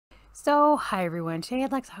So, hi everyone. Today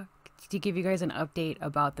I'd like to give you guys an update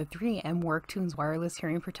about the 3M WorkTunes wireless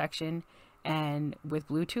hearing protection and with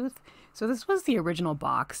Bluetooth. So this was the original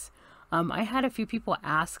box. I had a few people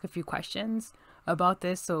ask a few questions about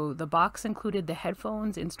this. So the box included the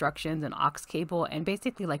headphones, instructions, an aux cable, and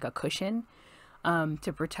basically like a cushion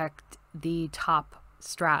to protect the top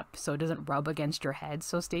strap so it doesn't rub against your head.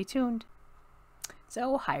 So stay tuned.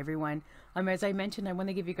 So hi everyone. As I mentioned, I want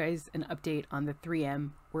to give you guys an update on the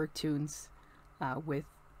 3M WorkTunes with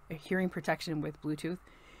hearing protection with Bluetooth.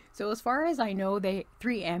 So as far as I know,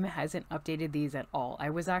 3M hasn't updated these at all. I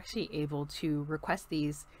was actually able to request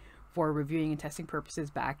these for reviewing and testing purposes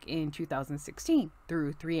back in 2016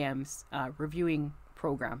 through 3M's reviewing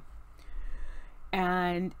program.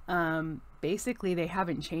 And basically they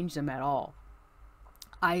haven't changed them at all.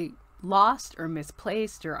 I lost or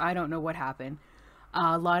misplaced, or I don't know what happened,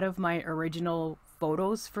 a lot of my original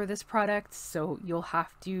photos for this product, so you'll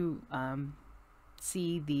have to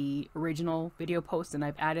see the original video post, and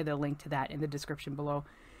I've added a link to that in the description below,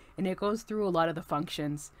 and it goes through a lot of the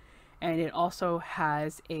functions, and it also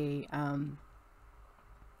has a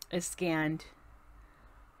scanned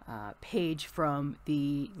page from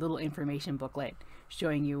the little information booklet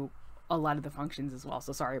showing you a lot of the functions as well,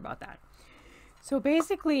 so sorry about that. So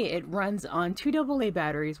basically it runs on 2 AA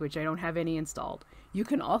batteries, which I don't have any installed. You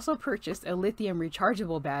can also purchase a lithium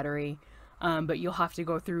rechargeable battery, but you'll have to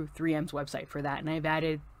go through 3M's website for that. And I've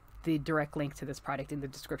added the direct link to this product in the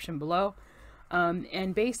description below.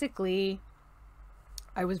 And basically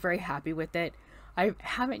I was very happy with it. I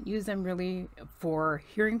haven't used them really for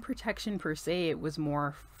hearing protection per se. It was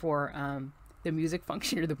more for the music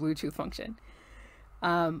function or the Bluetooth function.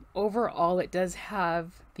 Overall, it does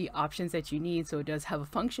have the options that you need. So it does have a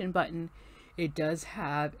function button, it does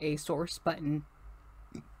have a source button,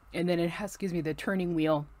 and then it has, the turning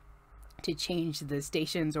wheel to change the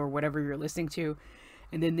stations or whatever you're listening to.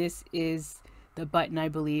 And then this is the button, I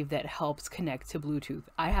believe, that helps connect to Bluetooth.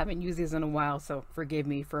 I haven't used these in a while, so forgive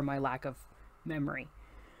me for my lack of memory.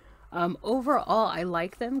 Overall, I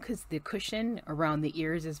like them because the cushion around the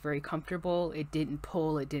ears is very comfortable. It didn't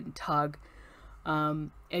pull, it didn't tug.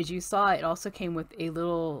 As you saw, it also came with a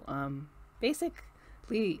little,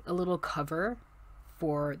 basically a little cover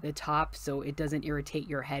for the top so it doesn't irritate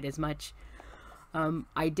your head as much.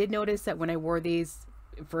 I did notice that when I wore these,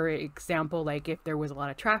 for example, like if there was a lot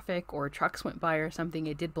of traffic or trucks went by or something,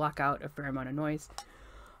 it did block out a fair amount of noise.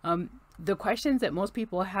 The questions that most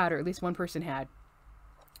people had, or at least one person had,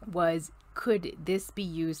 was could this be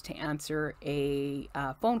used to answer a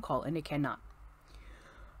phone call? And it cannot.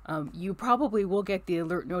 You probably will get the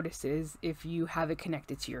alert notices if you have it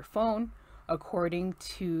connected to your phone. According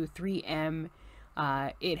to 3M,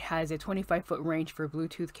 it has a 25-foot range for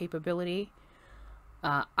Bluetooth capability.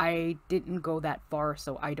 I didn't go that far,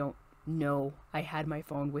 so I don't know. I had my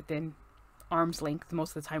phone within arm's length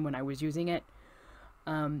most of the time when I was using it.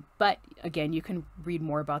 But again, you can read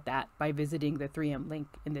more about that by visiting the 3M link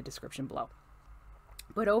in the description below.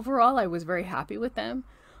 But overall, I was very happy with them.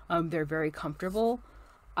 They're very comfortable.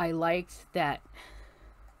 I liked that.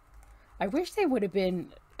 I wish they would have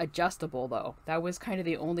been adjustable though. That was kind of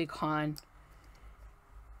the only con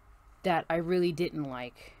that I really didn't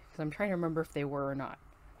like, because I'm trying to remember if they were or not,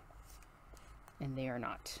 and they are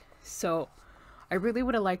not. So I really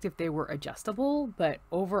would have liked if they were adjustable, but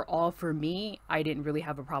overall for me, I didn't really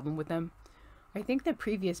have a problem with them. I think the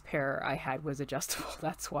previous pair I had was adjustable,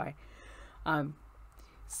 that's why.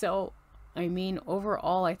 So I mean,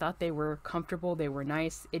 overall, I thought they were comfortable. They were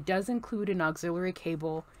nice. It does include an auxiliary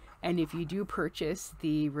cable. And if you do purchase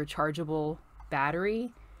the rechargeable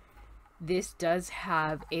battery, this does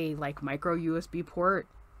have a like micro USB port.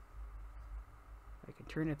 I can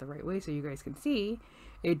turn it the right way so you guys can see.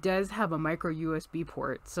 It does have a micro USB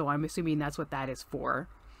port. So I'm assuming that's what that is for.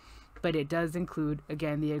 But it does include,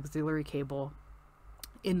 again, the auxiliary cable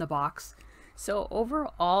in the box. So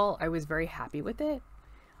overall, I was very happy with it.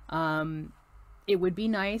 It would be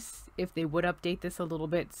nice if they would update this a little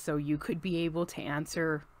bit so you could be able to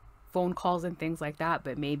answer phone calls and things like that,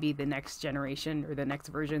 but maybe the next generation or the next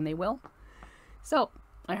version they will. So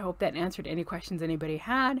I hope that answered any questions anybody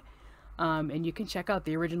had. And you can check out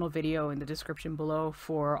the original video in the description below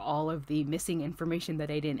for all of the missing information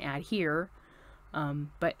that I didn't add here.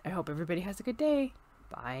 But I hope everybody has a good day.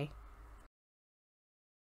 Bye.